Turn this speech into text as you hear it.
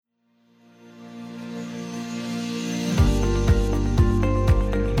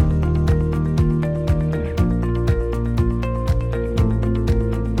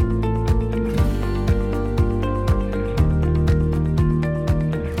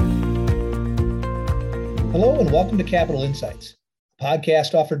Hello and welcome to Capital Insights, a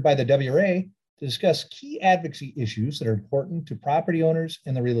podcast offered by the WRA to discuss key advocacy issues that are important to property owners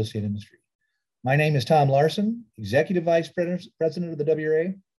in the real estate industry. My name is Tom Larson, Executive Vice President of the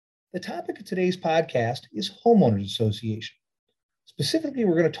WRA. The topic of today's podcast is homeowners association. Specifically,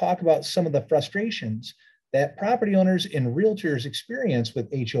 we're going to talk about some of the frustrations that property owners and realtors experience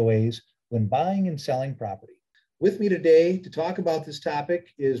with HOAs when buying and selling property. With me today to talk about this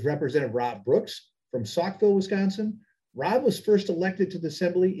topic is Representative Rob Brooks from Saukville, Wisconsin. Rob was first elected to the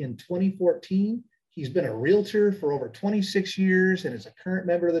Assembly in 2014. He's been a realtor for over 26 years and is a current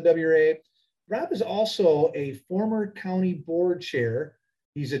member of the WRA. Rob is also a former county board chair.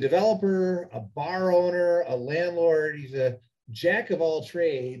 He's a developer, a bar owner, a landlord. He's a jack of all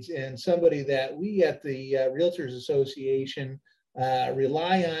trades and somebody that we at the Realtors Association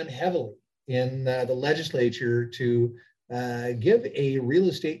rely on heavily in the legislature to give a real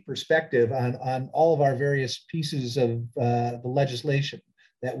estate perspective on all of our various pieces of the legislation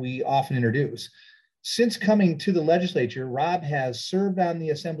that we often introduce. Since coming to the legislature, Rob has served on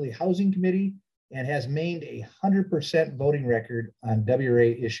the Assembly Housing Committee and has maintained a 100% voting record on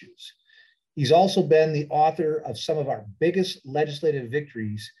WRA issues. He's also been the author of some of our biggest legislative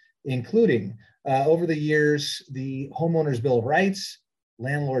victories, including over the years, the Homeowners Bill of Rights,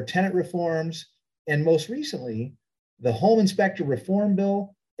 landlord-tenant reforms, and most recently, the Home Inspector Reform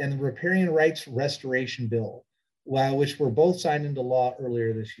Bill and the Riparian Rights Restoration Bill, which were both signed into law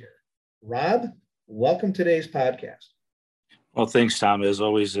earlier this year. Rob, welcome to today's podcast. Well, thanks, Tom. As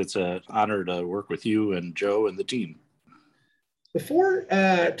always, it's an honor to work with you and Joe and the team. Before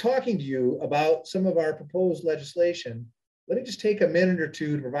talking to you about some of our proposed legislation, let me just take a minute or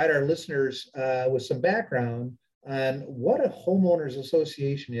two to provide our listeners with some background on what a homeowners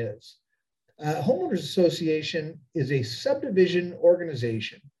association is. A homeowners association is a subdivision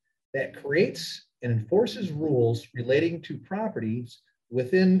organization that creates and enforces rules relating to properties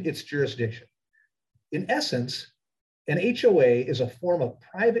within its jurisdiction. In essence, an HOA is a form of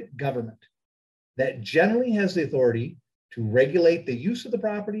private government that generally has the authority to regulate the use of the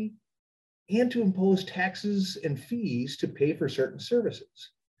property and to impose taxes and fees to pay for certain services.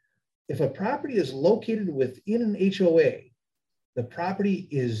 If a property is located within an HOA, the property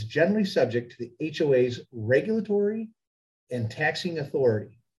is generally subject to the HOA's regulatory and taxing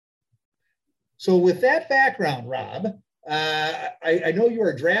authority. So with that background, Rob, I know you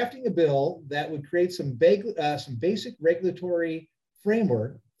are drafting a bill that would create some basic regulatory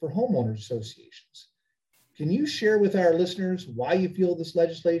framework for homeowners associations. Can you share with our listeners why you feel this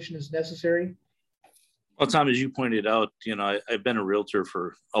legislation is necessary? Well, Tom, as you pointed out, I've been a realtor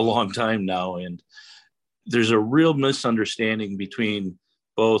for a long time now, and there's a real misunderstanding between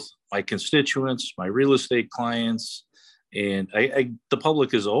both my constituents, my real estate clients, and the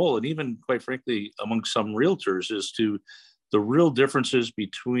public as a whole, and even, quite frankly, among some realtors, as to the real differences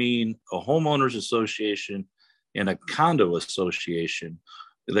between a homeowners association and a condo association.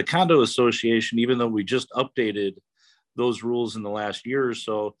 The condo association, even though we just updated those rules in the last year or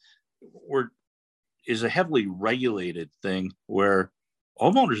so, is a heavily regulated thing where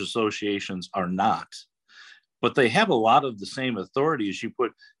homeowners associations are not. But they have a lot of the same authorities you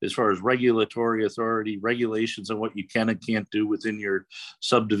put as far as regulatory authority, regulations on what you can and can't do within your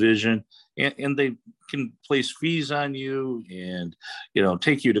subdivision. And they can place fees on you and,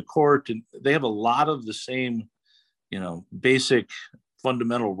 take you to court. And they have a lot of the same, basic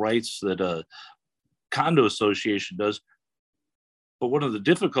fundamental rights that a condo association does. But one of the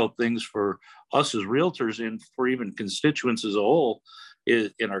difficult things for us as realtors and for even constituents as a whole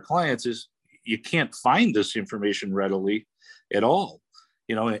in our clients is you can't find this information readily at all,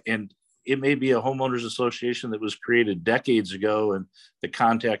 and it may be a homeowners association that was created decades ago and the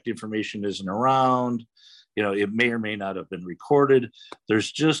contact information isn't around. It may or may not have been recorded.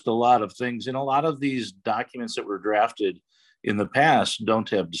 There's just a lot of things, and a lot of these documents that were drafted in the past don't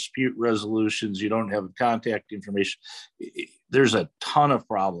have dispute resolutions. You don't have contact information. There's a ton of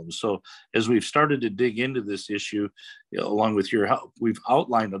problems. So as we've started to dig into this issue, along with your help, we've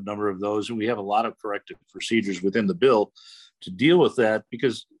outlined a number of those, and we have a lot of corrective procedures within the bill to deal with that,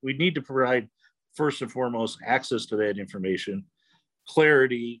 because we need to provide, first and foremost, access to that information,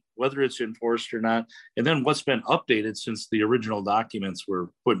 clarity, whether it's enforced or not, and then what's been updated since the original documents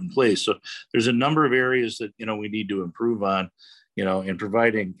were put in place. So there's a number of areas that, we need to improve on, and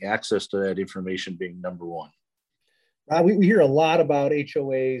providing access to that information being number one. We hear a lot about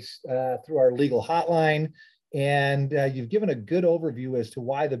HOAs through our legal hotline, and you've given a good overview as to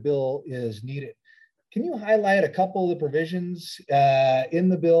why the bill is needed. Can you highlight a couple of the provisions in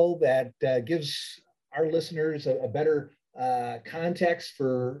the bill that gives our listeners a better context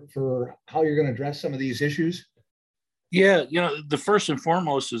for how you're going to address some of these issues? Yeah, the first and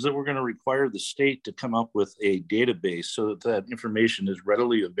foremost is that we're going to require the state to come up with a database so that that information is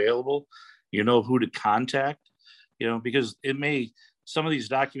readily available. You know who to contact, because some of these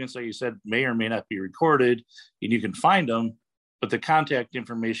documents, like you said, may or may not be recorded, and you can find them, but the contact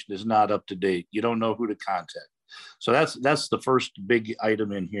information is not up to date. You don't know who to contact. So that's the first big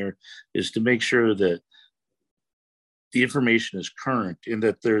item in here, is to make sure that the information is current and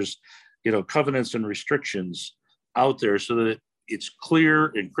that there's, covenants and restrictions out there so that it's clear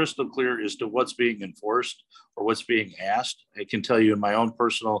and crystal clear as to what's being enforced or what's being asked. I can tell you in my own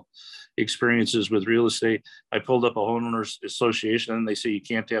personal experiences with real estate, I pulled up a homeowners association and they say you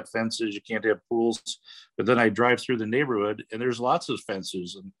can't have fences, you can't have pools. But then I drive through the neighborhood and there's lots of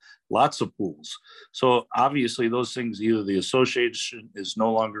fences and lots of pools. So obviously those things, either the association is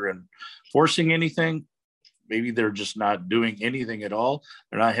no longer enforcing anything, maybe they're just not doing anything at all.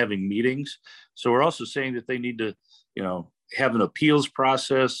 They're not having meetings. So we're also saying that they need to, have an appeals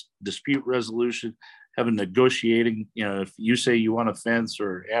process, dispute resolution, have a negotiating, if you say you want a fence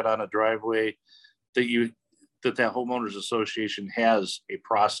or add on a driveway, that homeowners association has a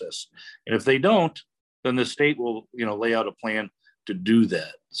process. And if they don't, then the state will, lay out a plan to do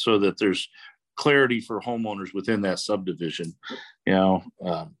that so that there's clarity for homeowners within that subdivision.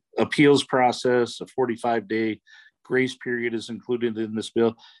 Appeals process, a 45-day grace period is included in this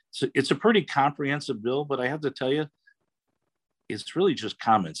bill. So it's a pretty comprehensive bill, but I have to tell you, it's really just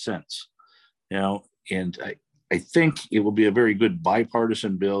common sense, and I think it will be a very good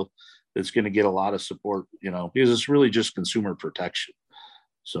bipartisan bill that's going to get a lot of support, because it's really just consumer protection.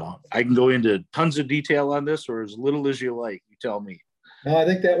 So I can go into tons of detail on this or as little as you like. You tell me. No, I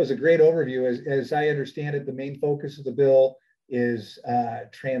think that was a great overview. As I understand it, the main focus of the bill is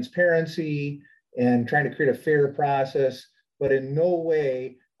transparency and trying to create a fair process, but in no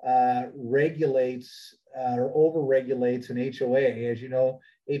way regulates or over-regulates an HOA. As you know,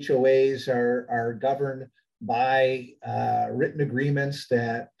 HOAs are governed by written agreements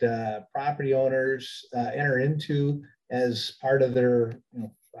that property owners enter into as part of their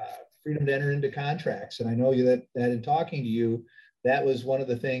freedom to enter into contracts. And I know that in talking to you, that was one of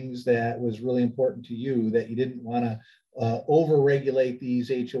the things that was really important to you, that you didn't want to over-regulate these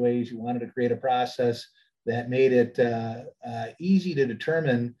HOAs. You wanted to create a process that made it easy to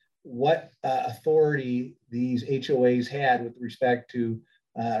determine what authority these HOAs had with respect to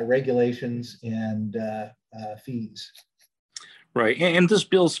regulations and fees. Right. And this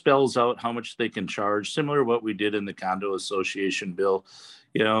bill spells out how much they can charge, similar to what we did in the condo association bill.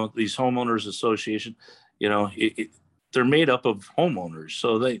 These homeowners association, they're made up of homeowners.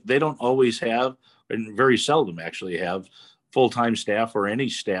 So they don't always have, and very seldom actually have, full-time staff or any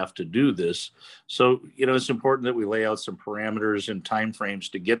staff to do this. So, it's important that we lay out some parameters and timeframes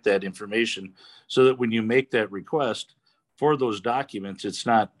to get that information so that when you make that request for those documents, it's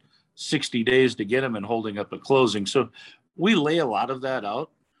not 60 days to get them and holding up a closing. So we lay a lot of that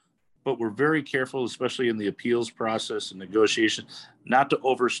out, but we're very careful, especially in the appeals process and negotiation, not to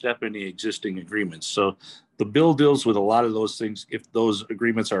overstep any existing agreements. So the bill deals with a lot of those things if those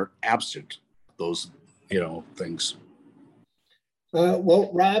agreements are absent, those, things. Well,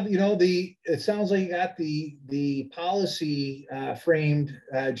 Rob, it sounds like you got the policy framed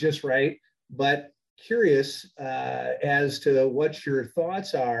just right, but curious as to what your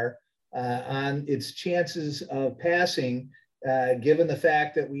thoughts are on its chances of passing, given the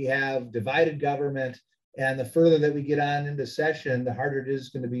fact that we have divided government, and the further that we get on into session, the harder it is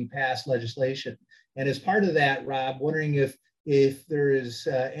going to be passed legislation. And as part of that, Rob, wondering if there is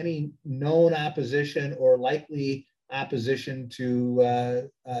any known opposition or likely opposition to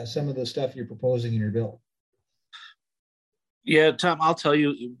some of the stuff you're proposing in your bill. Yeah, Tom, I'll tell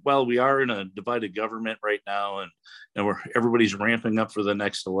you, while we are in a divided government right now and everybody's ramping up for the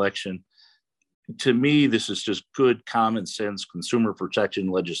next election, to me, this is just good common sense consumer protection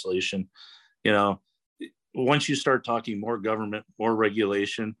legislation. Once you start talking more government, more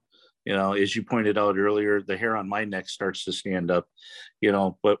regulation, as you pointed out earlier, the hair on my neck starts to stand up,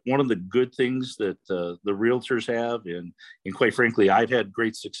 but one of the good things that the realtors have, and quite frankly, I've had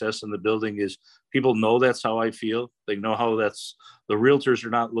great success in the building, is people know that's how I feel. They know how the realtors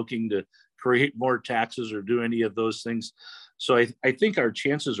are not looking to create more taxes or do any of those things. So I think our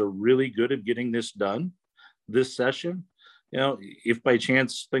chances are really good of getting this done this session. If by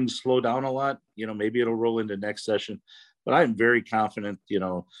chance things slow down a lot, maybe it'll roll into next session. But I'm very confident,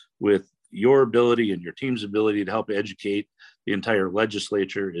 with your ability and your team's ability to help educate the entire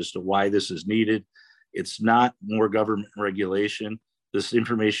legislature as to why this is needed. It's not more government regulation. This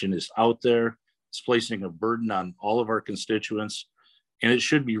information is out there. It's placing a burden on all of our constituents, and it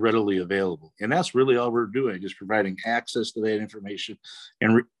should be readily available. And that's really all we're doing, is providing access to that information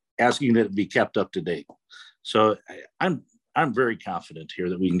and asking that it be kept up to date. So I'm very confident here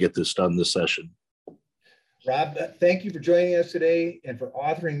that we can get this done this session. Rob, thank you for joining us today and for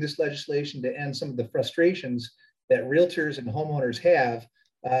authoring this legislation to end some of the frustrations that realtors and homeowners have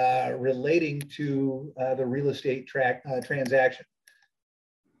relating to the real estate transaction.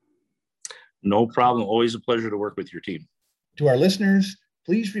 No problem. Always a pleasure to work with your team. To our listeners,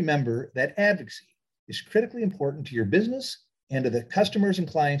 please remember that advocacy is critically important to your business and to the customers and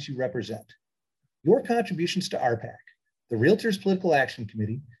clients you represent. Your contributions to RPAC, the Realtors Political Action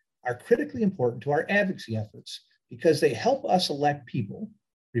Committee, are critically important to our advocacy efforts because they help us elect people,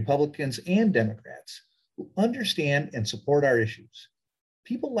 Republicans and Democrats, who understand and support our issues.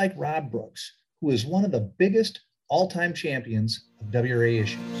 People like Rob Brooks, who is one of the biggest all-time champions of WRA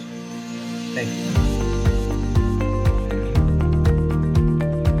issues. Thank you.